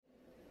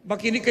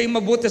Makinig kayo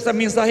mabuti sa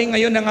mensahe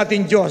ngayon ng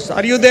ating Diyos.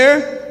 Are you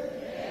there?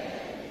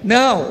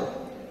 Now,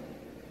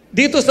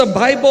 dito sa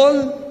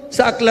Bible,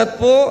 sa aklat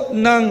po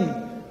ng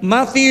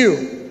Matthew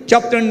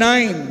chapter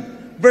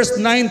 9, verse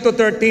 9 to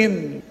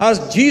 13. As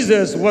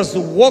Jesus was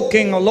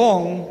walking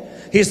along,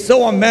 he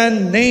saw a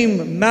man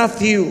named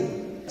Matthew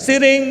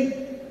sitting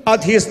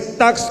at his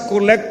tax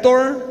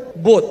collector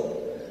booth.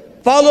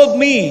 "Follow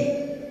me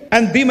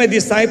and be my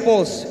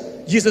disciples,"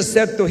 Jesus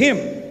said to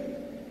him.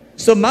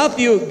 So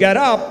Matthew got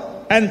up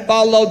and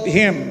followed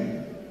him.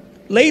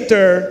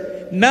 Later,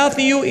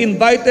 Matthew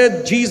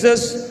invited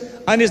Jesus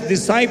and his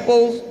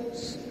disciples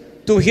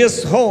to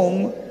his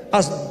home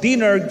as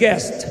dinner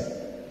guests,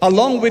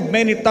 along with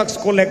many tax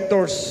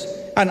collectors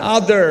and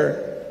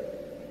other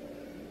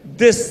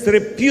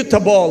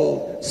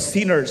disreputable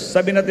sinners.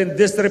 Sabi natin,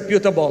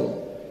 disreputable.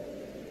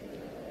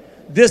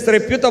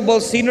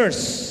 Disreputable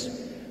sinners.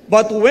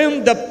 But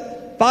when the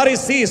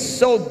Pharisees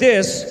saw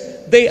this,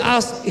 they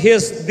asked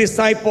his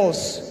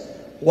disciples,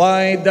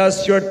 "Why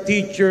does your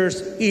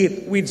teachers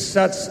eat with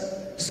such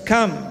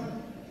scum?"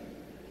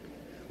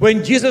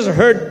 When Jesus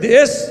heard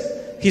this,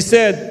 he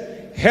said,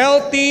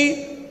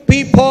 "Healthy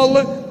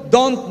people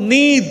don't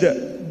need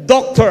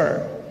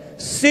doctor.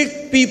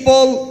 Sick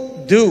people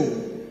do."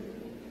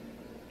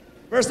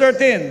 Verse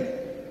 13.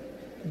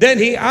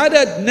 Then he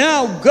added,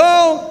 "Now go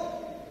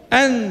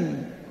and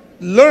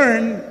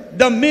learn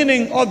the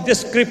meaning of the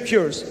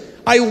scriptures.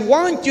 I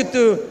want you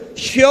to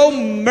show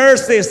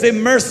mercy," say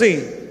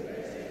mercy,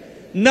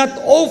 "not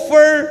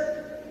offer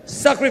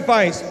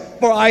sacrifice,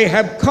 for I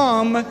have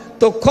come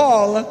to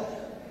call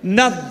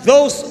not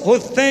those who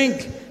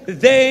think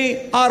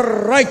they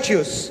are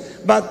righteous,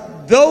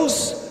 but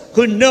those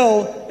who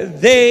know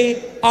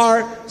they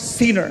are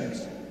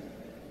sinners."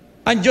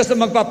 Ang Diyos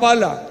ang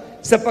magpapala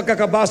sa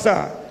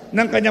pagkakabasa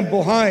ng kanyang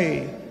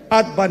buhay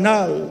at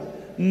banal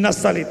na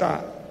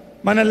salita.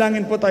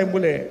 Manalangin po tayo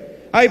muli.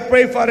 I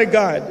pray, Father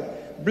God,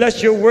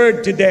 bless your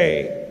word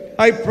today.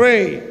 I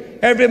pray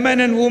every man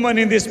and woman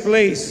in this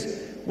place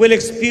will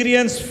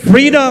experience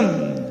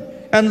freedom.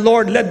 And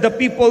Lord, let the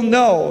people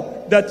know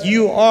that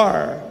you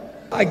are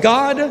a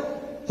God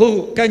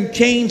who can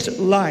change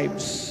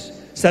lives.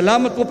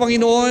 Salamat po,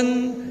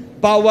 Panginoon,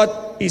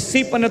 bawat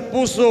isipan at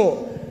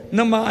puso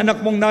ng mga anak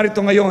mong narito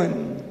ngayon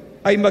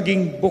ay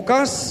maging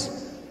bukas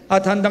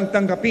at handang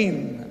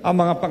tanggapin ang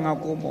mga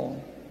pangako mo.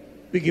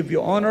 We give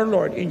you honor,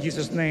 Lord, in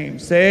Jesus' name.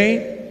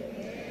 Say,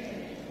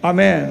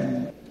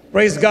 Amen.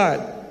 Praise God.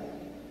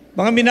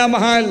 Mga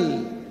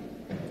minamahal,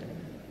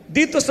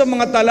 dito sa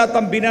mga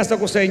talatang binasa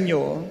ko sa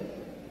inyo,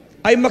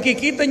 ay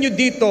makikita nyo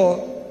dito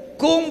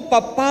kung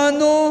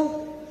paano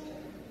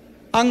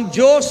ang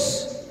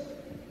Diyos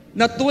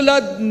na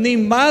tulad ni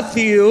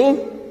Matthew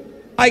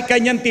ay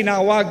kanyang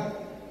tinawag.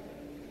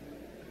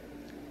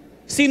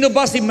 Sino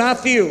ba si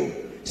Matthew?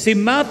 Si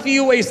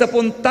Matthew ay isa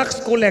pong tax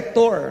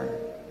collector.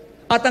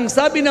 At ang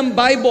sabi ng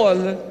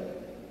Bible,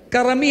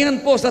 karamihan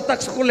po sa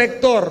tax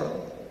collector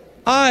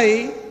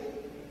ay,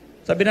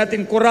 sabi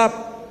natin, corrupt.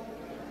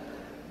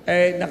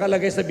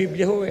 Nakalagay sa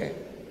Biblia ho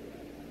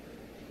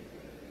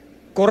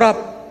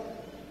corrupt.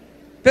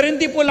 Pero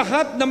hindi po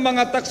lahat ng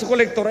mga tax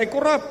collector ay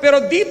corrupt.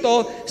 Pero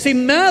dito, si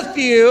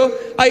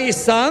Matthew ay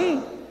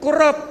isang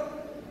corrupt.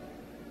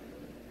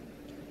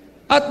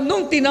 At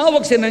nung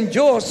tinawag siya ng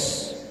Diyos,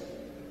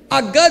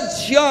 agad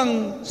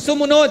siyang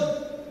sumunod.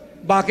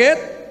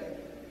 Bakit?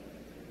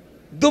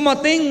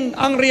 Dumating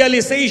ang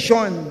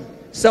realization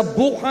sa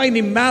buhay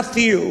ni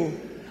Matthew.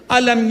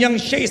 Alam niyang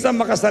siya isang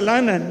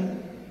makasalanan.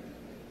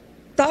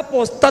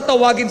 Tapos,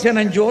 tatawagin siya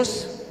ng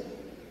Diyos.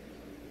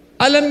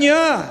 Alam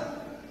niya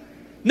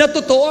na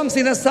totoo ang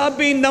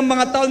sinasabi ng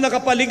mga tao na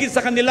kapaligid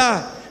sa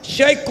kanila.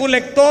 Siya ay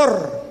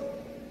kolektor.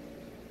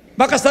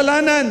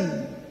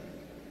 Makasalanan.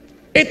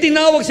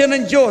 Tinawag siya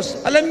ng Diyos.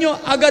 Alam niyo,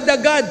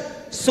 agad-agad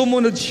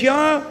sumunod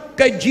siya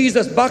kay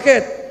Jesus.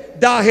 Bakit?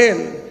 Dahil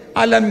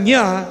alam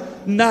niya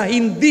na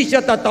hindi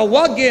siya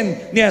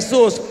tatawagin ni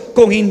Jesus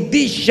kung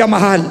hindi siya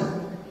mahal.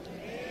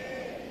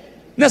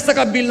 Na sa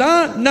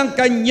kabila ng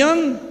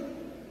kanyang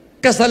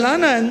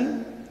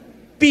kasalanan,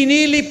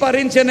 pinili pa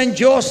rin siya ng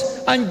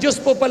Diyos. Ang Diyos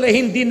po pala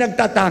hindi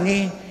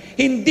nagtatangi.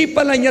 Hindi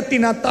pala niya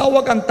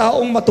tinatawag ang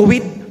taong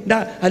matuwid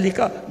na,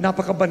 "Halika,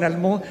 napakabanal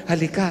mo,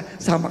 halika,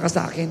 sama ka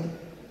sa akin."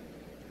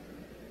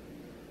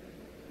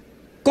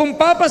 Kung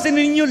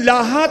papasinin niyo,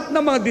 lahat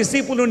ng mga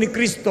disipulo ni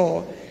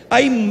Kristo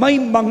ay may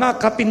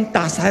mga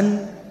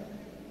kapintasan.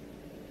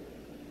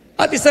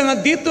 At isa nga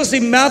dito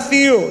si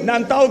Matthew, na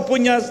ang tawag po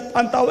niya,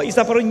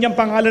 isa pa rin niyang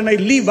pangalan ay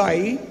Levi,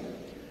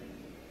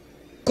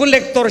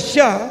 kolektor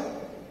siya,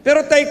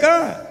 pero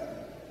teka,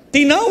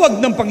 tinawag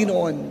ng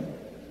Panginoon.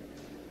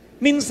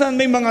 Minsan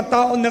may mga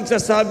tao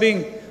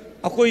nagsasabing,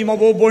 "Ako'y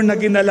maboborn na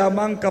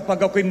ginalaman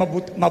kapag ako'y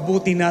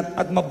mabuti na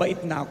at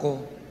mabait na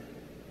ako."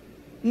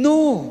 No.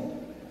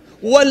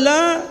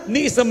 Wala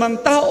ni isa mang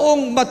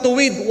taong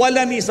matuwid,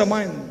 wala ni isa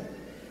man.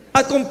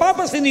 At kung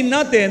papasinin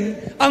natin,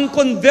 ang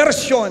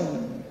conversion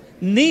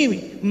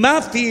ni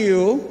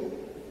Matthew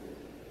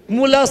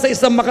mula sa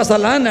isang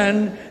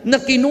makasalanan na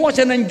kinuha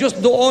siya ng Diyos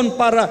doon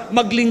para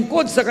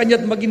maglingkod sa Kanya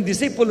at maging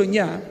disipulo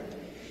niya,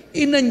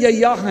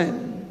 inanyayahan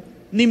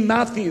ni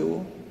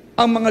Matthew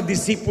ang mga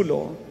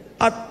disipulo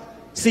at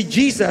si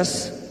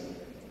Jesus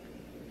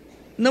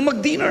na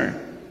mag-dinner.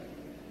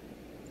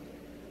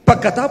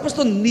 Pagkatapos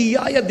nun,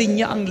 niyaya din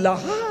niya ang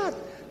lahat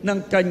ng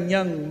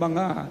kanyang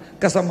mga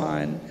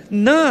kasamaan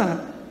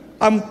na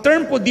ang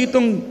term po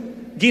ditong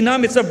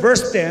ginamit sa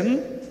verse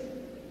 10,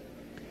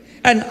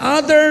 and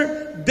other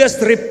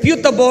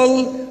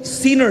disreputable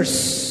sinners.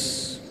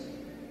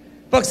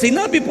 Pag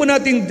sinabi po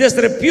natin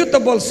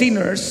disreputable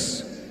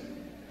sinners,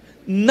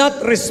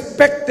 not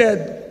respected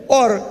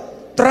or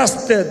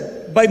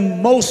trusted by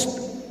most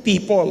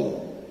people,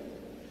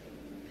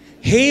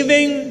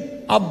 having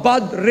a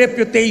bad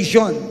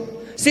reputation.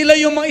 Sila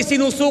yung mga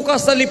isinusuka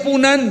sa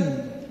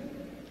lipunan.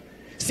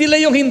 Sila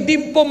yung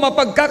hindi po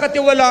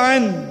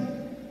mapagkakatiwalaan.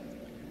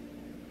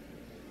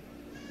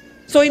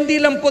 So hindi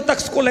lang po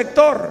tax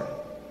collector.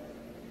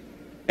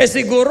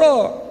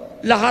 Siguro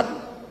lahat,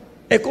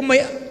 kung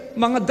may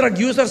mga drug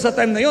user sa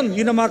time na yun,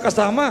 yun ang mga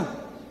kasama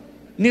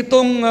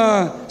nitong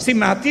si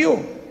Matthew.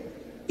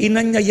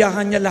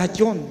 Inanyayahan niya lahat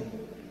yun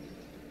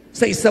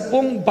sa isa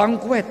pong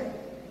banquet.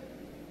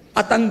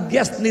 At ang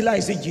guest nila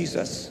ay si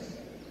Jesus.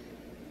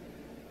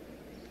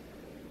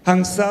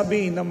 Ang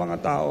sabi ng mga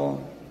tao,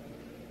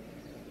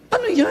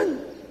 ano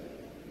yan?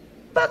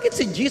 Bakit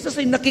si Jesus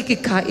ay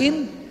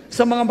nakikikain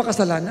sa mga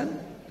makasalanan?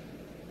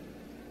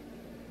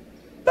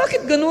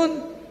 Bakit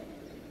ganun?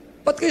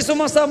 Ba't kayo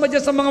sumasama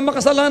dyan sa mga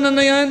makasalanan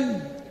na yan?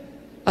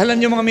 Alam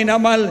niyo mga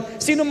minamahal,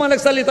 sino mga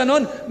nagsalita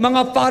nun?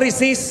 Mga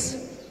Pharisees,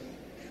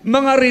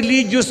 mga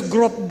religious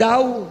group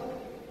daw,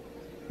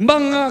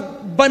 mga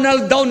banal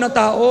daw na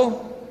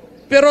tao.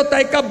 Pero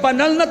teka,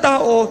 banal na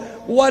tao,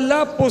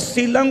 wala po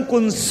silang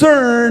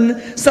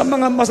concern sa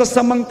mga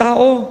masasamang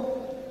tao.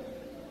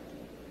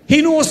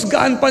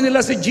 Hinuhusgaan pa nila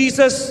si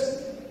Jesus.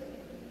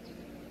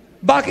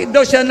 Bakit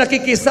daw siya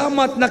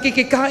nakikisama at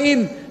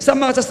nakikikain sa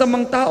mga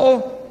sasamang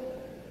tao?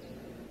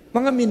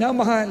 Mga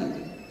minamahal,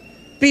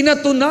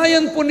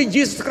 pinatunayan po ni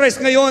Jesus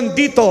Christ ngayon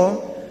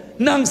dito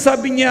na ang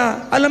sabi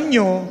niya, alam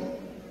nyo,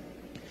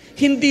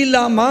 hindi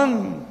lamang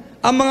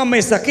ang mga may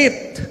sakit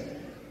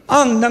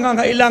ang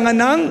nangangailangan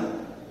ng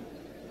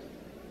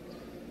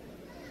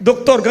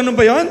doktor. Ganun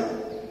ba yun?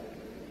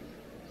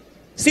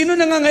 Sino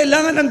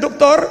nangangailangan ng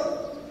doktor?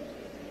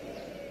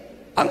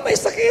 Ang may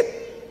sakit.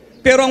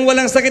 Pero ang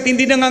walang sakit,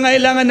 hindi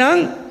nangangailangan ng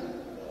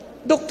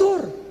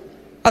doktor.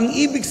 Ang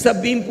ibig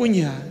sabihin po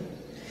niya,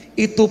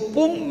 ito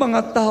pong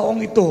mga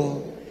taong ito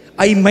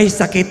ay may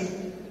sakit.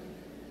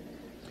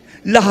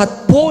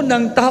 Lahat po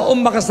ng taong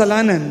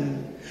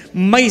makasalanan,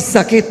 may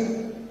sakit.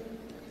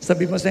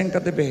 Sabi mo sa iyong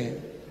katabi,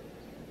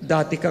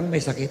 dati kang may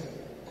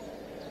sakit.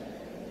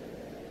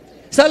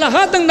 Sa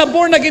lahat ng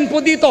na-born again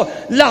po dito,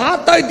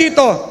 lahat tayo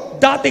dito,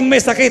 dating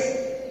may sakit.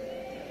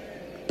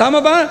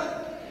 Tama ba?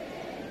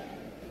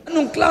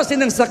 Anong klase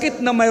ng sakit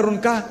na mayroon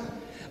ka?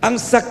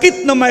 Ang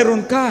sakit na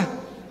mayroon ka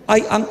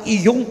ay ang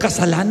iyong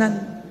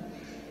kasalanan.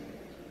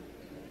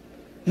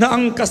 Na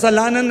ang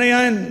kasalanan na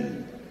yan,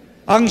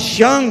 ang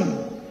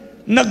siyang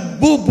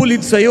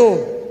nagbubulid sa iyo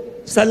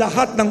sa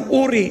lahat ng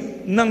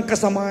uri ng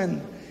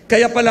kasamaan.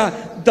 Kaya pala,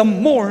 the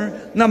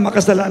more na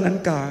makasalanan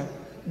ka,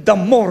 the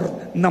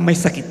more na may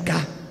sakit ka.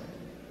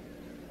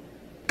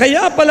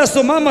 Kaya pala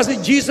sumama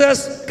si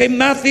Jesus kay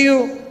Matthew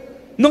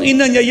nung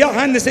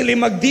inanyayahan na sila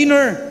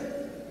mag-dinner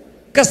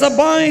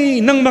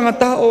kasabay ng mga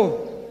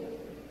tao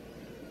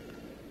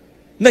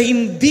na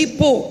hindi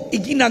po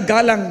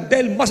iginagalang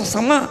dahil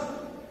masasama.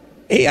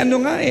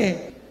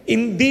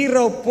 Hindi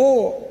raw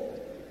po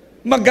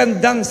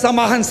magandang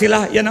samahan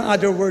sila. Yan ang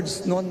other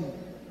words nun.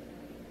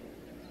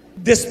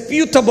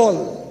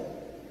 Disputable,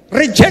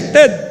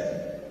 rejected,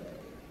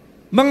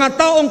 mga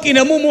taong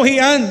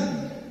kinamumuhian.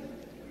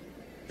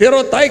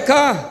 Pero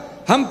tayka,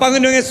 ang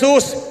Panginoong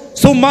Yesus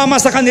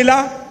sumama sa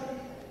kanila.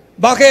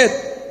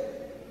 Bakit?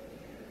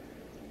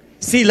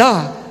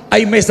 Sila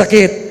ay may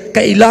sakit.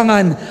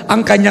 Kailangan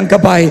ang kanyang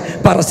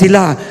gabay para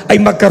sila ay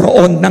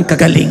magkaroon ng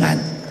kagalingan.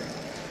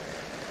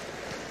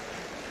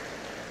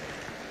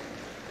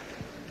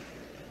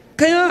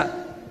 Kaya,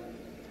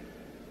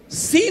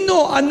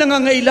 sino ang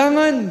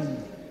nangangailangan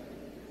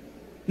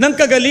ng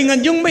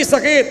kagalingan? Yung may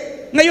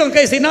sakit. Ngayon,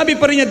 kaya sinabi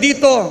pa rin niya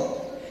dito,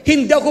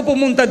 hindi ako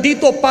pumunta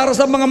dito para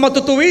sa mga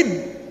matutuwid.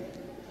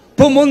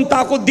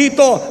 Pumunta ako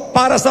dito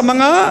para sa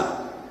mga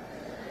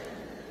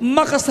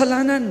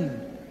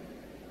makasalanan.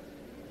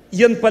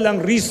 Yan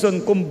palang reason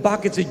kung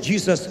bakit si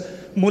Jesus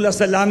mula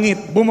sa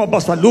langit, bumaba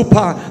sa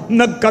lupa,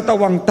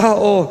 nagkatawang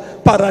tao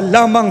para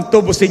lamang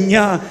tubusin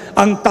niya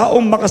ang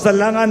taong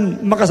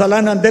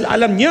makasalanan dahil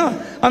alam niya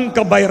ang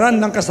kabayaran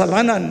ng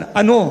kasalanan.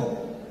 Ano?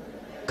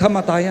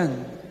 Kamatayan.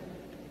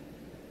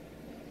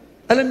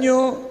 Alam niyo,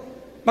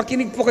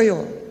 makinig po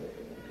kayo.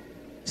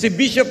 Si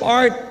Bishop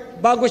Art,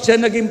 bago siya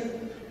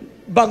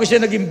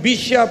naging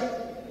bishop,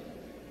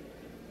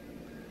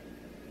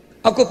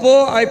 ako po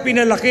ay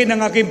pinalaki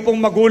ng aking pong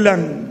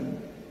magulang.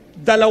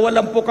 2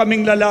 lang po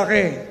kaming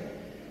lalaki.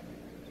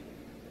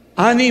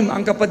 6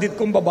 ang kapatid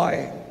kong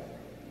babae.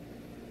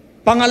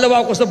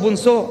 Pangalawa ako sa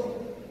bunso.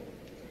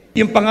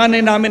 Yung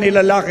panganay namin ay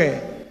lalaki.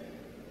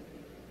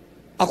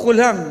 Ako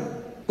lang,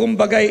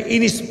 kumbagay,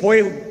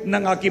 inispoiled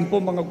ng aking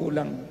po mga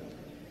gulang.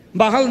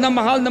 Mahal na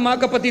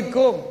mga kapatid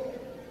ko.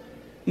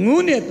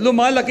 Ngunit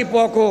lumalaki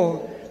po ako,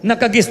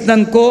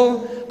 nakagisnan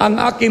ko ang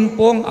aking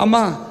pong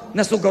ama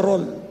na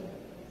sugarol.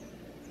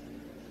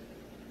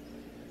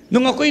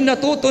 Nung ako'y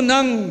natuto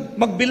ng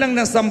magbilang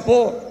ng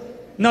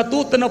 10,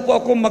 natuto na po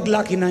ako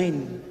mag-lucky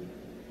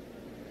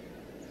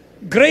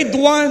 9. Grade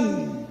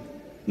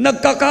 1,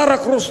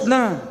 nagkakarakrus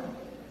na.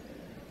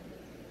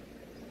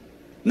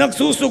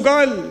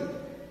 Nagsusugal.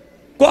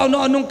 Kung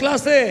ano-anong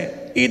klase.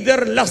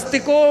 Either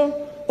lastiko,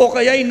 o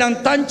kaya'y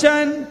ng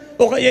tansyan,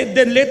 o kaya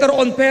then later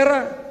on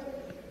pera.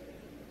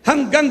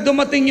 Hanggang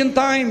dumating yung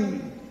time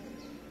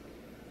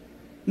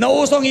na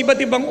usong iba't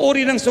ibang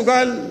uri ng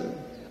sugal.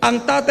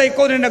 Ang tatay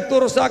ko na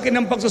nagturo sa akin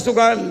ng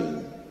pagsusugal.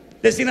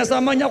 Dahil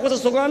sinasama niya ako sa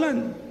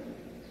sugalan.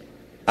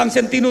 Ang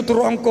siyang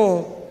tinuturoan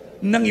ko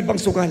ng ibang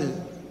sugal.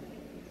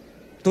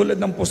 Tulad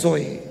ng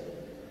pusoy.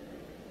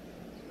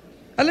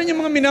 Alam niyo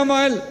mga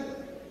minamahal,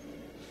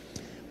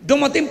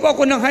 dumating po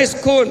ako ng high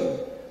school,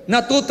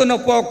 natuto na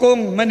po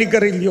akong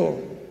manigarilyo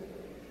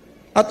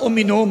at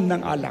uminom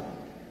ng alak.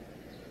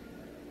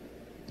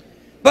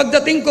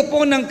 Pagdating ko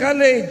po ng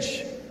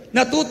college,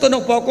 natuto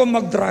na po akong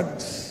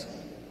mag-drugs.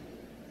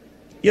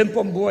 Yan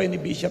po ang buhay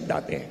ni Bishop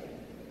dati.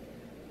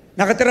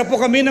 Nakatira po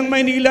kami ng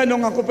Maynila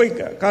nung ako po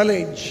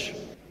college.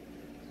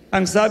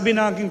 Ang sabi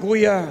ng aking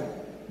kuya,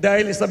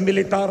 dahil isang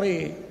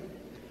military,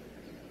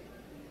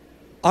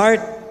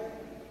 Art,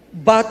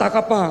 bata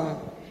ka pa,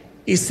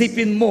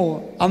 isipin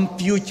mo ang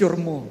future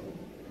mo.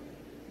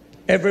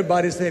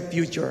 Everybody say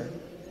future.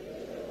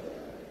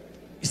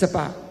 Isa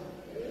pa.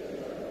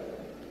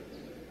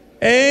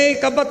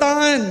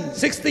 Kabataan,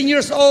 16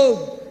 years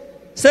old,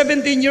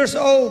 17 years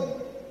old,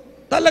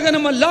 talaga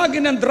naman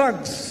lagi ng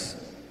drugs.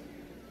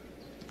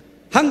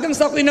 Hanggang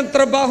sa ako'y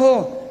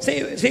nagtrabaho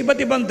sa iba't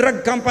ibang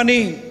drug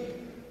company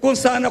kung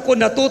saan ako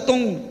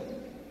natutong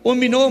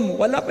uminom.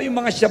 Wala pa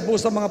yung mga shabu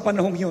sa mga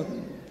panahong yun.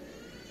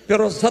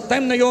 Pero sa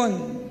time na yon,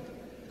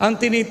 ang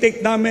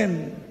tinitake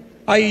namin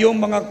ay yung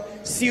mga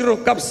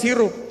syrup, cup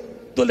syrup,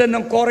 tulad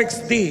ng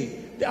Corex D.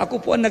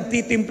 Ako po ang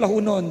nagtitimpla ho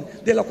nun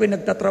dahil ako'y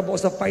nagtatrabaho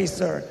sa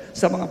Pfizer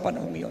sa mga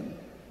panahong yon.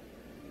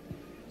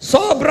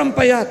 Sobrang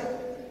payat.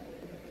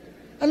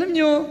 Alam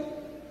nyo,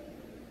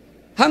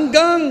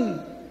 hanggang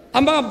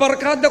ang mga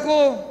barkada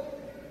ko,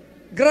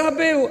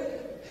 grabe,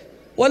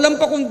 walang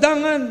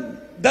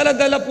pakundangan,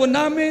 dala-dala po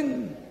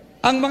namin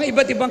ang mga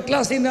iba't ibang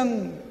klase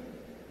ng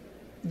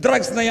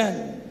drugs na yan.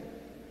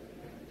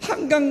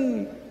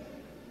 Hanggang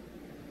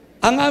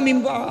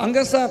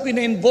sa akin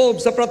na-involve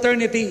sa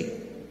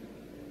fraternity,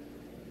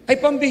 ay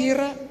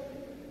pambihira.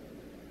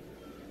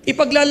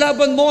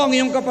 Ipaglalaban mo ang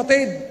iyong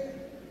kapatid.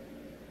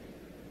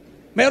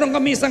 Meron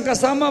kami isang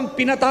kasama,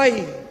 pinatay.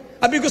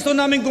 Abi gusto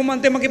namin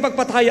gumante,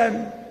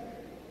 makipagpatayan.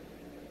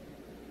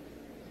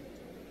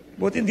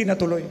 Buti hindi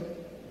natuloy.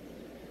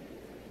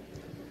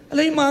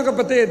 Alam niyo mga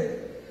kapatid,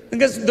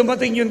 hanggang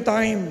dumating yung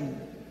time,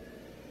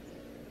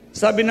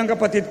 sabi ng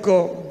kapatid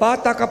ko,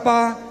 bata ka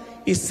pa,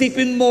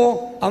 isipin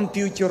mo ang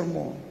future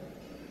mo.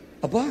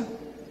 Aba,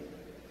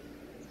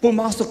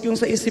 pumasok yung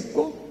sa isip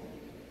ko.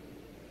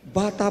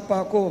 Bata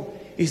pa ako,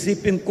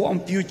 isipin ko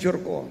ang future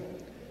ko.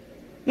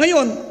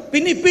 Ngayon,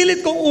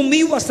 pinipilit kong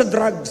umiwas sa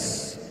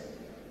drugs.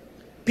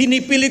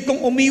 Pinipilit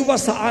kong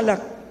umiwas sa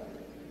alak.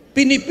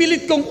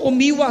 Pinipilit kong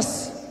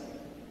umiwas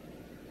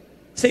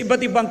sa iba't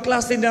ibang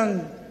klase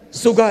ng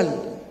sugal.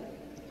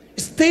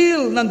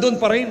 Still, nandun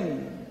pa rin.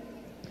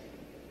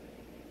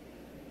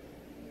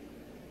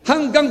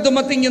 Hanggang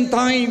dumating yung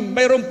time,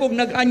 mayroon pong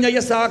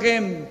nag-anyaya sa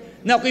akin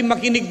na ako'y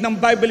makinig ng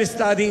Bible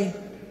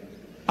study.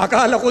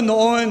 Akala ko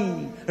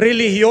noon,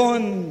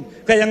 relihiyon.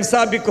 Kayang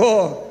sabi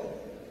ko,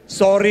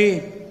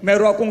 sorry,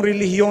 meron akong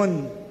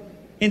relihiyon.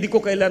 Hindi ko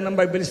kailangan ng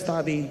Bible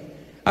study.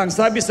 Ang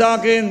sabi sa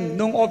akin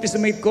nung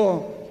office mate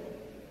ko,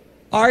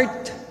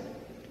 Art,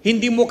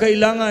 hindi mo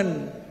kailangan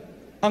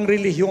ang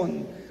relihiyon.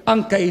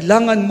 Ang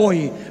kailangan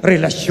mo'y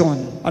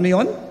relasyon. Ano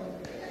yon?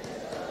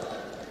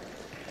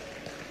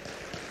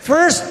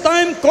 First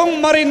time kong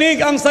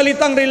marinig ang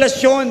salitang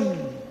relasyon.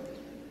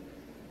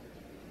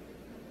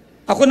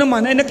 Ako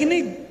naman ay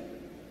nakinig.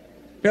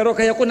 Pero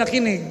kaya ko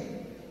nakinig,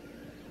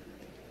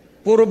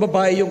 puro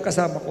babae yung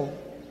kasama ko.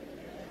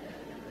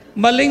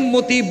 Maling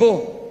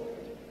motibo.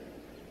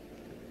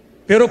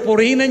 Pero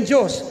purihin ng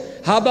Diyos,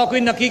 habang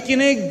ako'y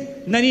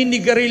nakikinig,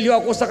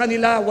 naninigarilyo ako sa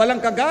kanila, walang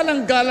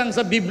kagalang-galang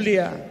sa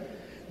Biblia.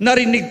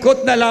 Narinig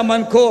ko't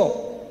nalaman ko,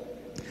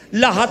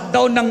 lahat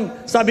daw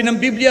ng, sabi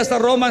ng Biblia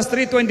sa Romans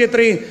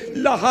 3:23,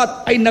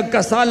 lahat ay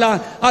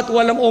nagkasala at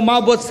walang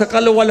umabot sa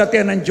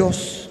kaluwalhatian ng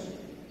Diyos.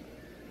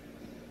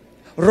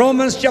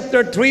 Romans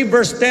chapter 3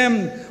 verse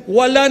 10,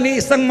 wala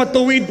ni isang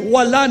matuwid,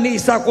 wala ni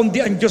isa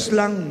kundi ang Diyos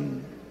lang.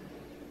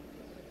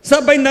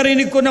 Sabay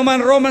narinig ko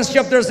naman Romans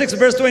chapter 6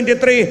 verse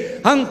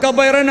 23, ang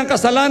kabayaran ng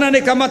kasalanan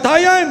ay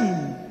kamatayan.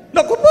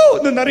 Naku po,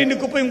 nung narinig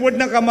ko po yung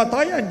word ng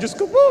kamatayan, Diyos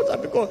ko po,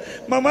 sabi ko,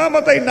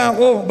 mamamatay na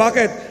ako.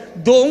 Bakit?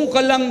 Doon ka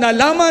lang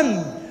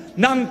nalaman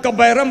na ang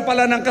kabayaran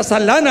pala ng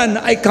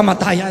kasalanan ay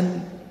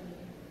kamatayan.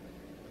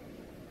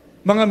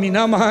 Mga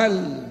minamahal,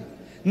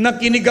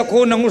 nakinig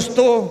ako ng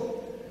gusto.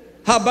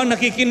 Habang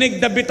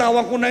nakikinig,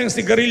 nabitawan ko na yung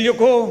sigarilyo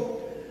ko.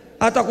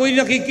 At ako'y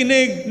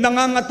nakikinig,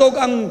 nangangatog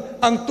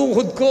ang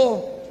tuhod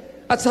ko.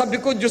 At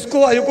sabi ko, Diyos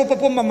ko, ayoko pa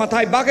po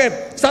mamatay.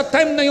 Bakit? Sa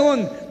time na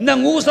yon,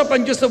 nangusap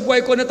ang Diyos sa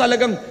buhay ko na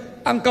talagang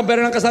ang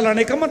kabayaran ng kasalanan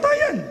ay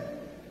kamatayan.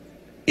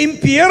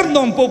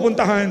 Impyerno ang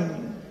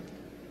pupuntahan.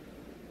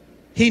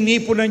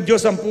 Hinipo ng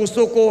Diyos ang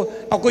puso ko.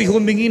 Ako'y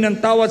humingi ng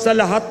tawad sa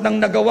lahat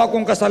ng nagawa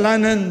kong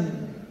kasalanan.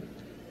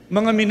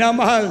 Mga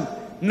minamahal,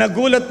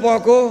 nagulat po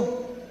ako.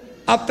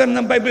 After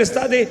ng Bible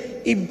study,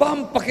 iba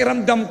ang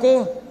pakiramdam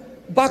ko.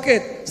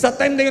 Bakit? Sa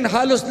time na yun,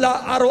 halos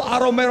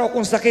araw-araw mayroon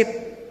akong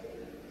sakit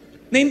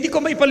na hindi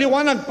ko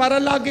maipaliwanag, para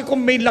lagi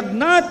kong may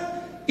lagnat,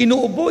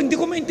 inuubo, hindi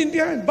ko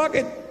maintindihan.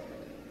 Bakit?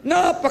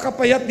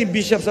 Napakapayat ni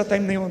Bishop sa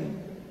time na yun.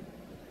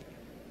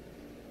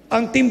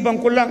 Ang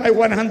timbang ko lang ay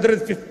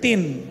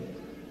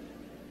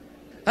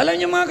 115. Alam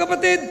niyo mga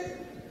kapatid,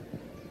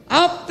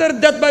 after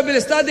that Bible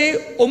study,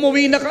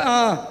 umuwi na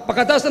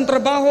pagkatapos ng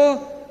trabaho,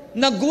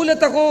 nagulat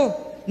ako,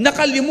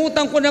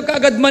 nakalimutan ko na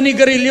kaagad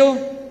manigarilyo.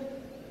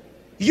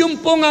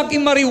 Yung pong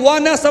aking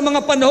marijuana sa mga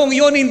panahong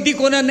yon, hindi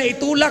ko na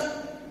naitulak.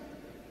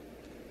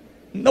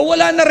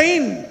 Nawala na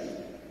rin.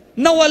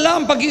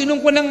 Nawala ang pag-iinom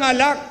ko ng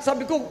alak.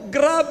 Sabi ko,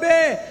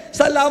 grabe,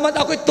 salamat,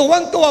 ako'y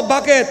tuwang-tuwa.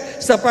 Bakit?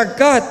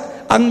 Sapagkat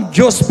ang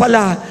Diyos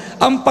pala,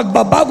 ang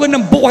pagbabago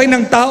ng buhay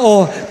ng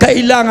tao,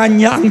 kailangan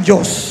niya ang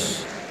Diyos.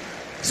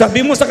 Sabi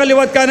mo sa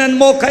kaliwat kanan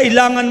mo,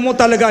 kailangan mo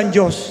talaga ang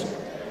Diyos.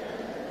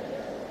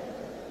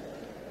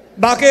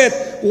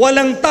 Bakit?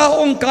 Walang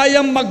taong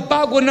kayang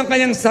magbago ng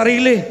kanyang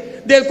sarili.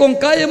 Dahil kung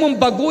kaya mong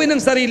baguhin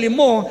ang sarili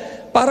mo,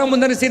 para mo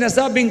na rin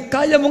sinasabing,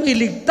 kaya mong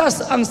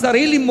iligtas ang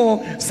sarili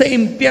mo sa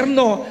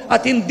impyerno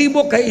at hindi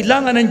mo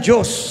kailangan ng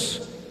Diyos.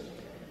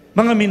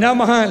 Mga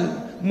minamahal,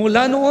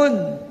 mula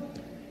noon,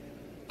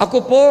 ako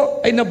po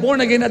ay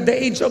naborn again at the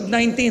age of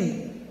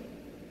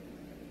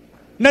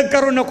 19.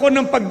 Nagkaroon ako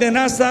ng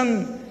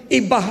pagnanasang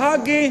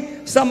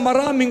ibahagi sa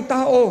maraming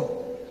tao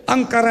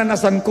ang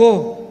karanasan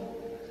ko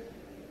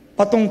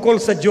patungkol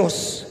sa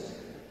Diyos.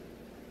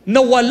 Na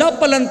wala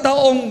palang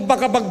taong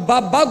baka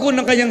magbabago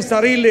ng kanyang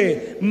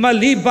sarili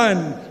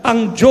maliban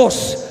ang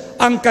Diyos,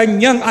 ang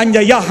kanyang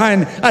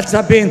anyayahan at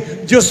sabihin,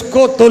 Diyos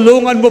ko,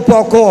 tulungan mo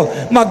po ako,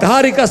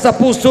 maghari ka sa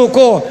puso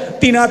ko,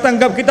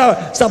 tinatanggap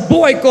kita sa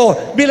buhay ko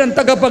bilang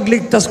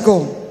tagapagligtas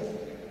ko.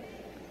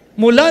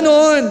 Mula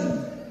noon,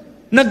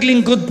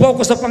 naglingkod po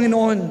ako sa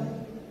Panginoon.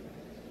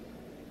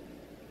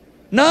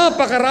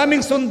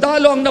 Napakaraming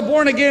sundalo ang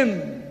na-born again.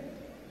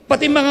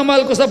 Pati mga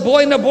mahal ko sa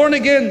buhay na-born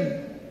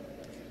again.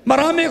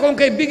 Marami akong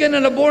kaibigan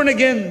na na-born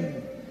again.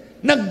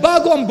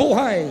 Nagbago ang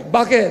buhay.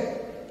 Bakit?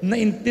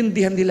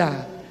 Naintindihan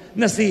nila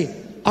na si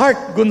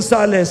Art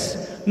Gonzales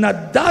na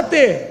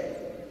dati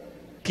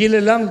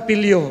kilalang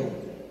pilyo,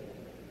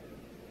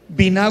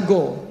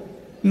 binago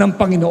ng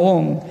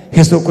Panginoong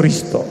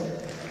Hesukristo.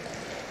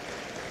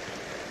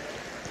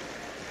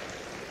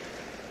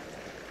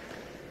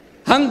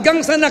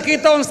 Hanggang sa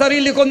nakita ang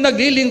sarili kong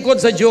naglilingkod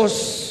sa Diyos.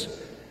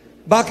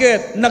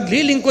 Bakit?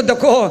 Naglilingkod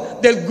ako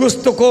dahil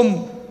gusto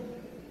kong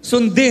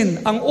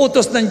sundin ang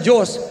utos ng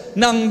Diyos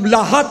ng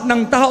lahat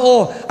ng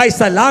tao ay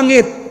sa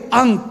langit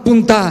ang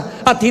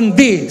punta at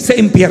hindi sa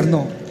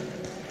impyerno.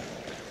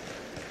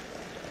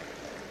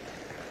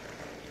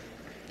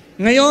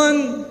 Ngayon,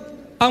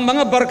 ang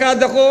mga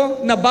barkada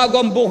ko na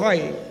bago ang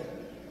buhay.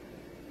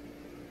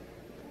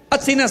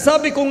 At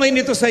sinasabi ko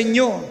ngayon ito sa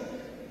inyo,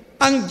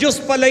 ang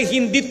Diyos pala'y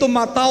hindi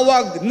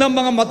tumatawag ng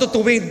mga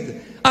matutuwid.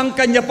 Ang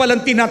kanya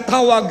palang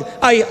tinatawag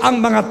ay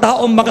ang mga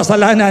taong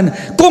makasalanan.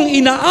 Kung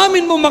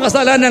inaamin mo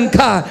makasalanan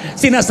ka,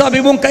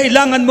 sinasabi mong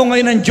kailangan mo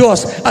ngayon ng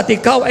Diyos at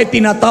ikaw ay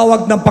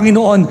tinatawag ng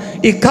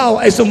Panginoon. Ikaw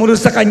ay sumunod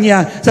sa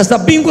Kanya.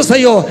 Sasabihin ko sa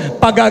iyo,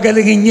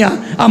 pagagalingin niya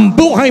ang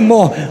buhay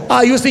mo.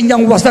 Ayusin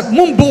niya ang wasak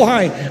mong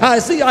buhay.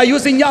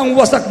 Ayusin niya ang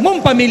wasak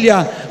mong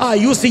pamilya.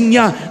 Ayusin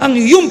niya ang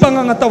iyong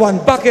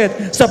pangangatawan.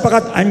 Bakit?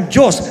 Sapagkat ang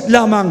Diyos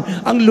lamang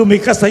ang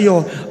lumikha sa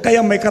iyo.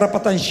 Kaya may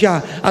karapatan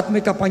siya at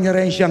may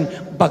kapangyarihan siyang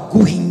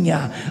baguhin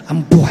niya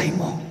ang buhay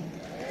mo.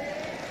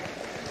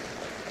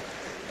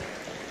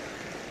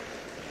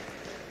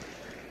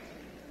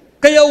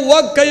 Kaya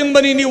huwag kayong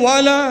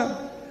maniniwala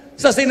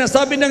sa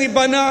sinasabi ng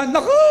iba na,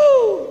 naku,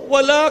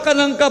 wala ka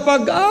ng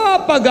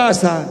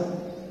pag-asa.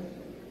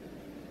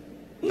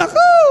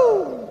 Naku,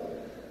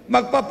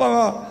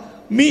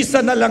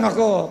 magpapamisa na lang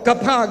ako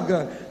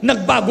kapag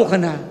nagbago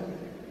ka na.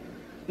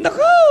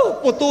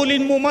 Naku,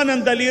 putulin mo man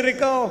ang daliri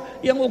ko,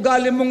 yung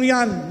ugali mong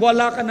yan,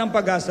 wala ka ng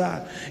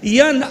pag-asa.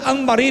 Yan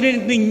ang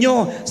maririnig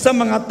ninyo sa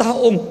mga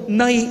taong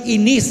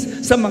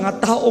naiinis, sa mga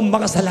taong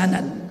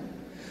makasalanan.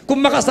 Kung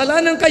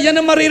makasalanan ka, yan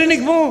ang maririnig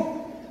mo.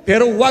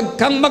 Pero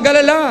huwag kang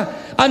mag-alala.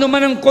 Ano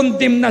man ang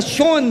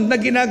kondemnasyon na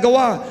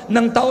ginagawa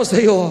ng tao sa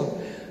iyo,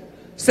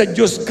 sa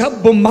Diyos ka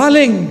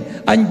bumaling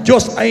ang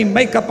Diyos ay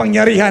may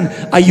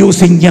kapangyarihan,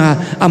 ayusin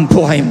niya ang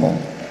buhay mo.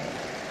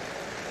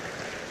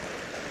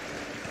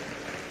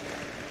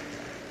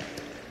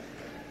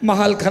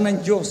 Mahal ka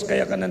ng Diyos,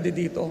 kaya ka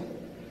nandito.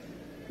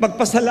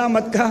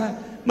 Magpasalamat ka,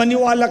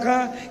 maniwala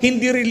ka,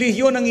 hindi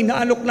relihiyon ang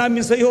inaalok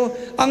namin sa iyo.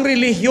 Ang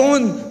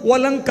relihiyon,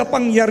 walang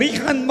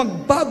kapangyarihan,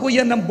 magbago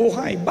yan ng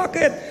buhay.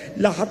 Bakit?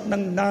 Lahat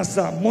ng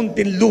nasa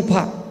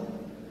Muntinlupa,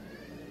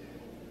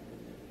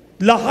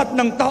 lahat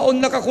ng taon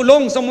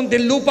nakakulong sa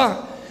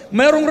Muntinlupa,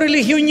 mayroong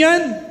relihiyon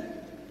yan.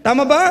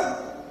 Tama ba?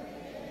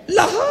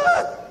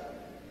 Lahat.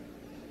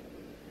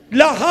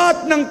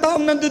 Lahat ng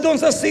taong nandoon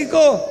sa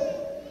Siko,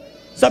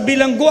 sa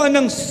bilangguan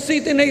ng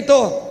city na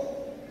ito,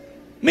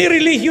 may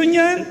relihiyon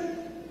yan.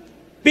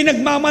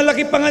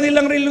 Pinagmamalaki pa nga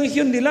nilang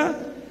relihiyon nila.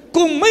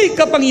 Kung may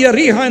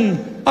kapangyarihan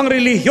ang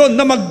relihiyon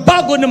na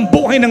magbago ng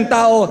buhay ng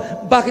tao,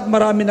 bakit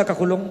marami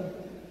nakakulong?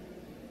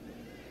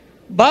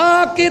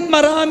 Bakit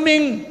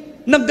maraming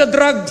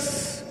nagda-drugs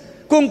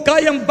kung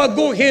kayang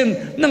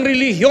baguhin ng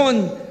relihiyon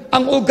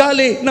ang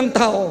ugali ng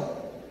tao?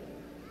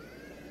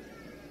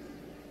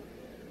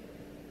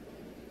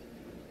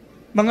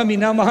 Mga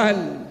minamahal,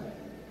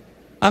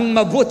 ang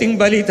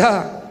mabuting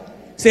balita,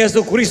 si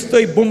Jesucristo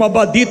ay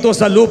bumaba dito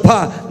sa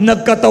lupa,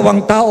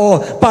 nagkatawang tao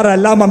para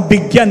lamang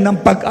bigyan ng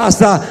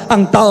pag-asa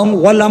ang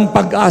taong walang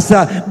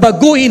pag-asa.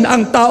 Baguhin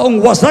ang taong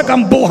wasak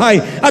ang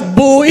buhay at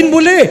buuin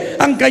muli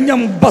ang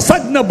kanyang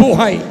basag na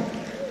buhay.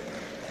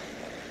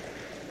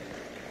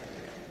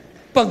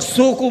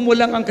 Pagsuko mo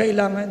lang ang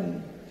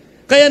kailangan.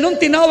 Kaya nung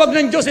tinawag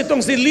ng Diyos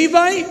itong si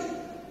Levi,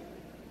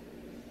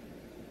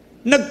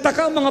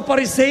 nagtaka mga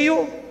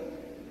Pariseo,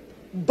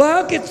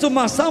 bakit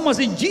sumasama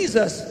si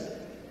Jesus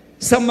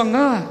sa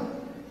mga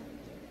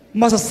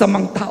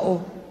masasamang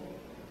tao?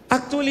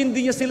 Actually,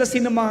 hindi niya sila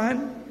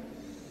sinamahan.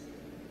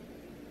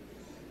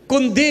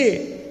 Kundi,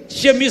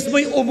 siya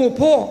mismo'y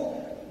umupo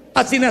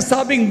at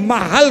sinasabing,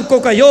 mahal ko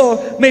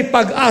kayo, may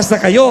pag-asa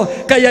kayo.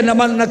 Kaya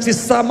naman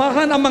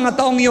nagsisamahan ang mga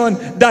taong yon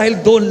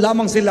dahil doon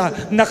lamang sila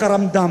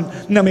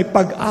nakaramdam na may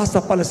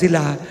pag-asa pala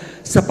sila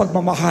sa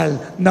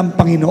pagmamahal ng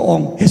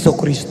Panginoong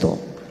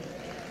Jesucristo.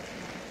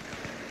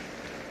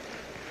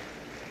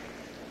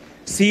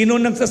 Sino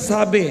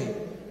nagsasabi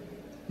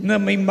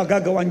na may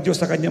magagawan Diyos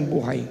sa kanyang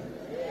buhay?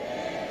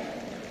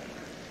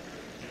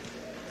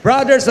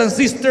 Brothers and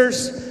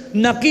sisters,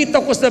 nakita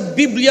ko sa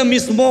Biblia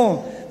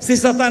mismo, si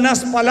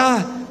Satanas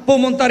pala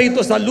pumunta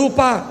rito sa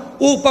lupa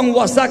upang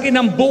wasakin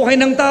ang buhay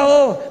ng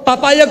tao.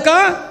 Papayag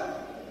ka?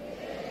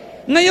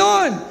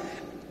 Ngayon,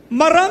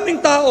 maraming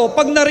tao,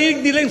 pag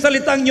narinig nila yung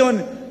salitang yon,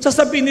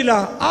 sasabihin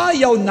nila,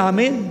 ayaw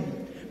namin.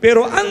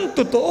 Pero ang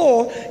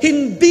totoo,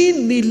 hindi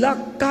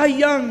nila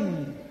kayang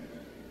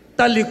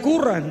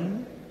talikuran,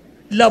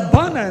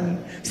 labanan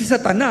si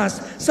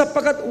Satanas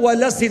sapagkat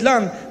wala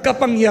silang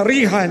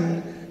kapangyarihan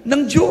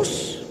ng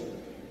Diyos.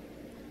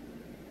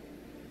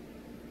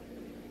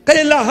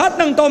 Kaya lahat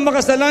ng taong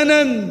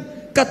makasalanan,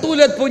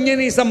 katulad po niya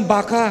ni isang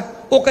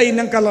baka o kay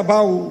ng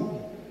kalabaw.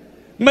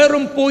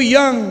 Meron po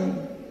yang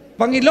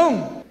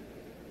pangilong.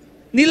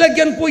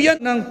 Nilagyan po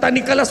yan ng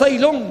tanikala sa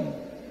ilong.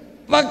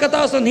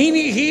 Pagkatapos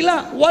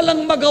hinihila,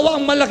 walang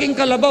magawa ang malaking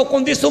kalabaw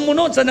kundi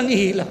sumunod sa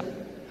nangihila.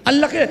 Ang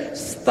laki,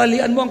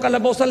 talian mo ang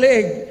kalabaw sa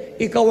leeg,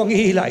 ikaw ang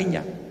hihilain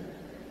niya.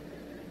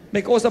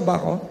 May kausap ba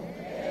ako?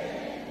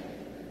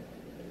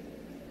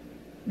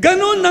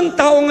 Ganon ang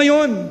tao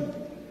ngayon.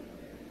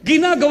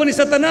 Ginagawa ni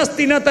Satanas,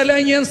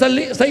 tinatalian niya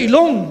sa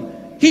ilong.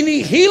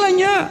 Hinihila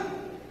niya.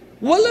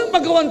 Walang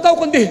magawang tao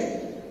kundi,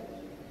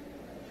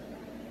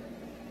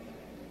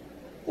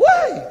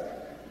 why?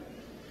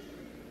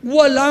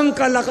 Walang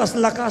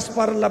kalakas-lakas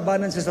para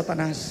labanan si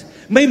Satanas.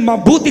 May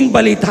mabuting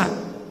balita.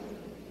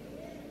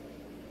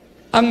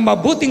 Ang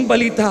mabuting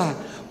balita,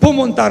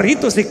 pumunta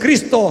rito si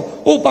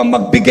Kristo upang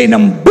magbigay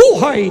ng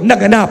buhay na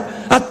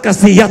ganap at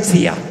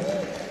kasiyat-siya.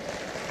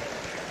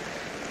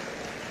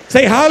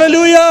 Say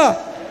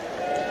hallelujah!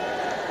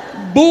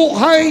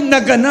 Buhay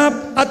na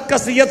ganap at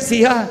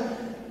kasiyat-siya.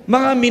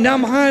 Mga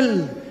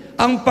minamahal,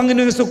 ang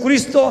Panginoon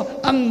Jesucristo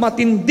ang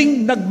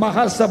matinding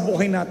nagmahal sa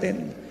buhay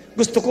natin.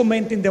 Gusto ko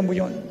maintindihan mo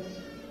yon.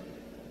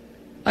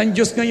 Ang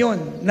Diyos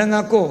ngayon,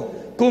 nangako,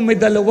 kung may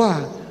 2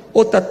 o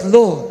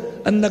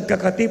 3 ang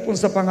nagkakatipon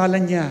sa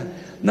pangalan niya,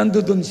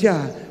 nandoon siya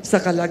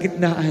sa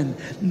kalagitnaan.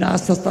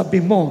 Nasa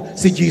tabi mo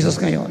si Jesus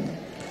ngayon.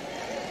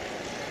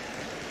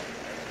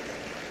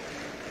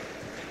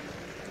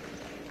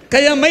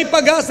 Kaya may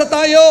pag-asa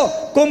tayo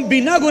kung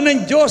binago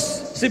ng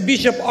Diyos si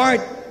Bishop Art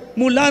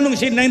mula nung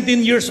siya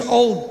 19 years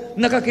old,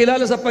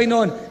 nakakilala sa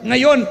Panginoon.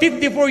 Ngayon,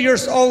 54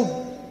 years old.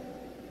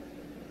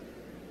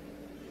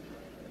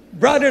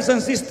 Brothers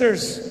and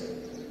sisters,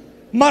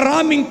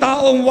 maraming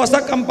taong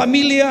wasak ang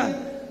pamilya.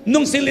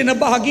 Nung sila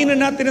nabahagi na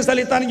natin ang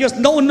salita ng Diyos,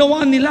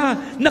 naunawaan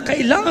nila na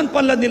kailangan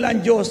pala nila ang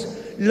Diyos.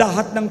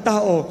 Lahat ng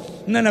tao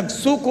na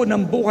nagsuko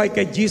ng buhay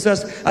kay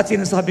Jesus at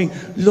sinasabing,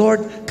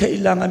 Lord,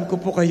 kailangan ko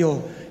po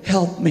kayo.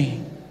 Help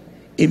me.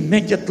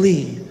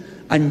 Immediately,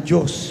 ang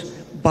Diyos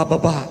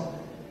bababa.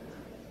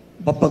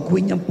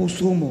 Babaguhin niya ang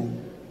puso mo.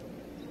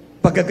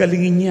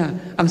 Pagagalingin niya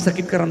ang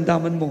sakit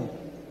karamdaman mo.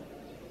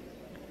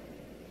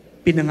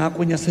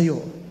 pinangako niya sa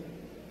iyo,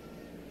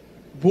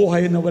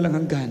 buhay na walang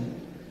hanggan,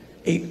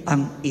 ay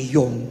ang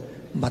iyong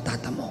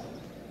matatamo.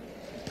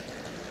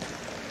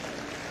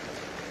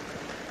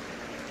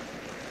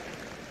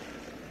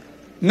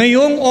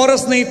 Ngayong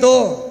oras na ito,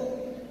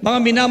 mga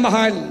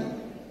minamahal,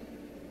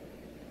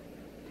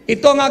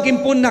 ito ang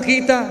aking po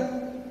nakita.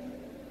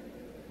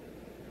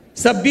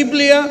 Sa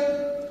Biblia,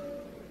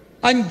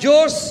 ang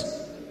Diyos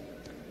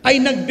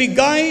ay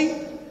nagbigay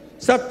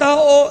sa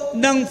tao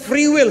ng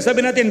free will.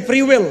 Sabi natin,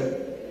 free will.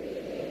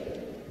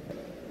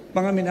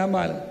 Mga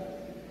minamahal,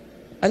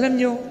 alam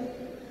nyo,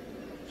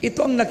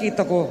 ito ang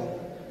nakita ko.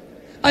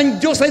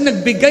 Ang Diyos ay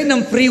nagbigay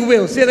ng free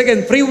will. Say it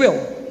again, free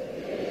will.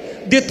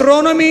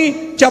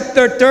 Deuteronomy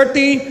chapter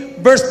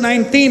 30, verse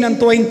 19 and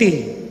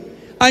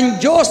 20. Ang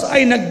Diyos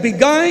ay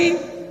nagbigay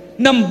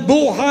ng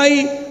buhay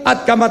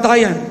at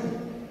kamatayan,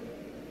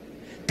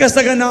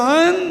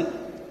 kasaganaan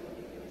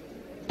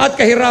at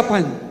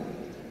kahirapan.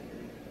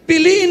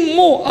 Piliin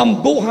mo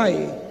ang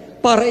buhay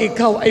para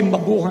ikaw ay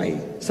mabuhay,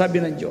 sabi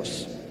ng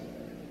Diyos.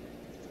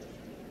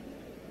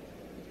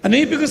 Ano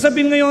ibig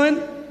sabihin ngayon?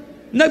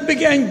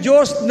 Nagbigay ang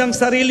Diyos ng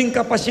sariling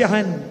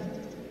kapasyahan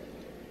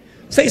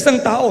sa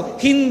isang tao.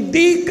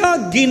 Hindi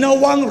ka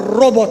ginawang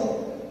robot.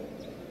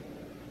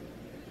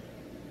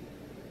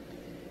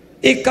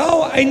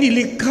 Ikaw ay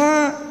nilikha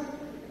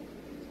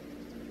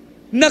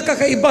na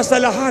kakaiba sa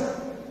lahat.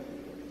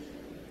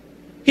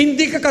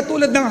 Hindi ka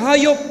katulad ng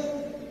hayop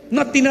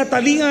na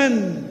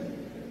tinatalingan,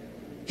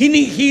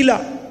 hinihila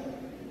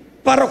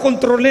para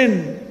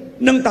kontrolin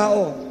ng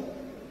tao.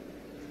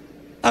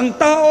 Ang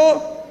tao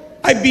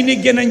ay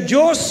binigyan ng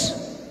Diyos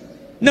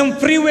ng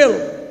free will.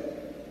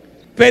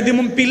 Pwede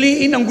mong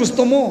piliin ang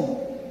gusto mo.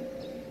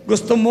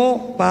 Gusto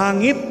mo,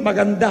 pangit,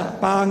 maganda.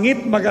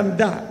 Pangit,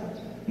 maganda.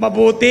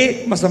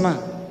 Mabuti, masama.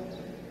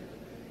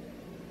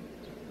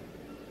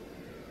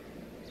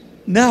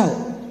 Now,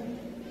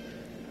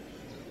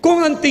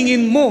 kung ang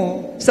tingin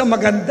mo sa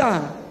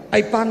maganda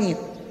ay pangit,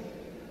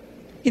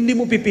 hindi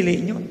mo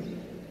pipiliin yun.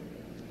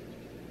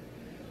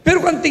 Pero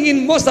kung ang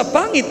tingin mo sa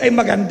pangit ay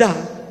maganda,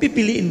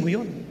 pipiliin mo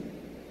yun.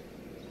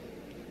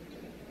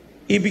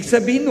 Ibig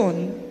sabihin nun,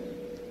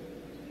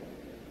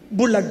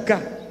 bulag ka.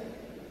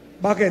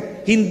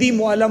 Bakit? Hindi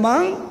mo alam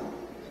ang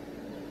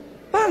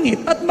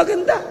pangit at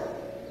maganda.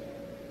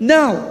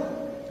 Now,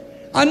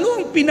 ano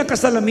ang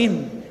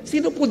pinakasalamin?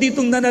 Sino po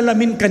ditong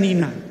nanalamin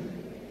kanina?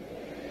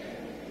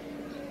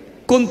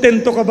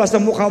 Kontento ka ba sa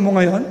mukha mo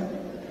ngayon?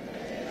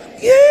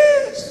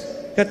 Yes!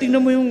 Kaya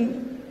tingnan mo yung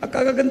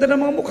kagaganda ng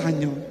mga mukha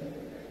nyo.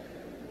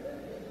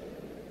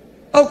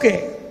 Okay.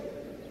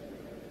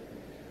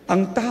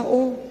 Ang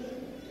tao,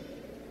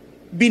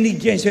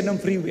 binigyan siya ng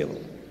free will.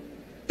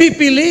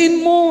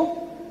 Pipiliin mo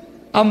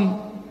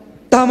ang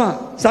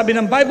tama. Sabi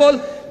ng Bible,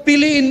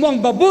 piliin mo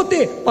ang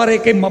mabuti para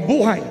ikay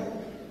mabuhay.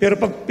 Pero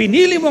pag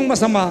pinili mo ang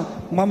masama,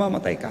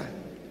 mamamatay ka.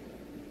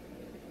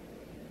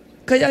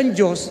 Kaya ang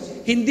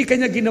Diyos, hindi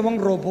kanya ginawang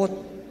robot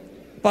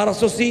para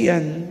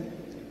susiyan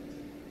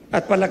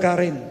at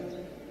palakarin.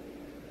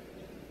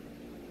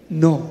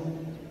 No.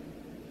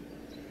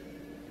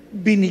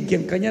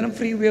 Binigyan kanya ng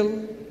free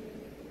will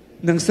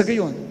nang sa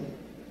gayon,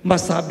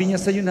 masabi niya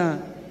sa iyo na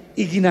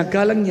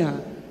iginagalang niya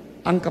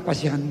ang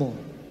kapasyahan mo.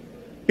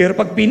 Pero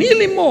pag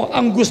pinili mo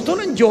ang gusto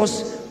ng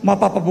Diyos,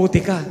 mapapabuti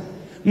ka.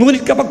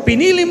 Ngunit kapag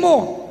pinili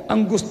mo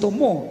ang gusto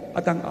mo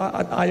at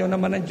ayaw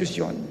naman ng Diyos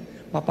yun,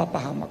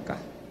 mapapahamak ka.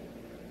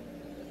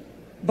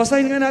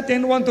 Basahin nga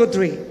natin 1,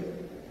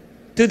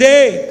 2, 3.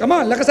 Today, come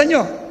on, lakasan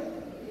nyo.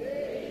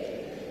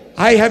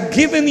 I have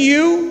given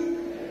you,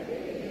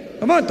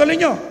 come on, tuloy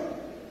nyo.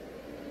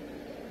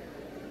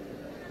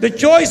 The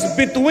choice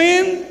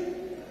between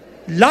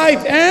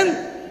life and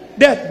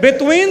death,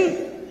 between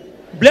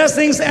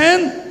blessings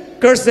and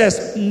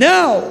curses.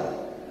 Now,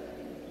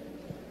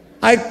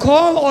 I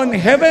call on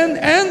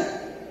heaven and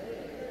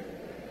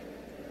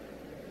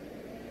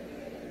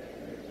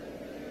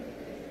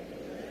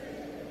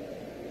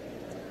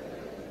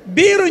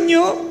biro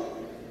nyo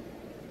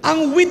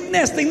ang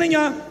witness. Tingnan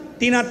nyo,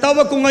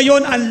 tinatawag ko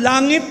ngayon ang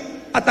langit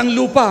at ang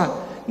lupa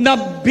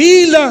na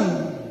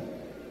bilang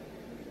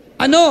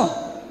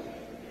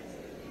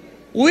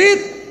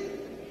with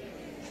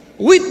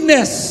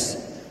witness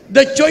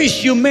the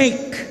choice you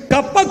make.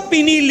 Kapag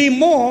pinili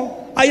mo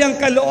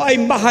ay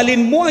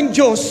mahalin mo ang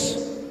Diyos,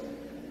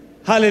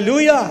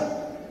 hallelujah,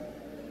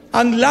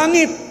 ang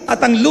langit at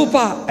ang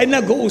lupa ay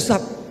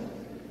nag-uusap.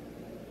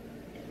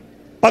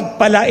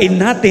 Pagpalain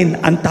natin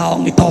ang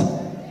taong ito.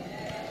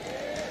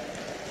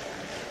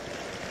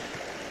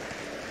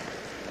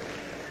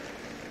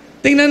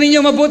 Tingnan ninyo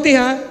mabuti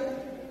ha.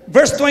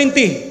 Verse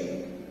 20.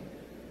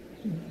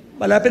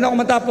 Malapit na ako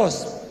matapos.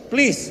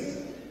 Please.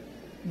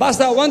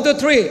 Basta 1, 2,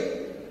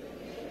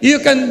 3. You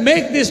can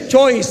make this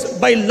choice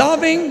by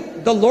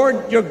loving the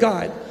Lord your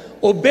God,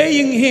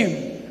 obeying Him,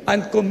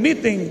 and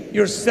committing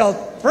yourself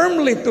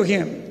firmly to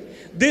Him.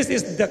 This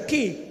is the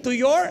key to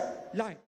your life.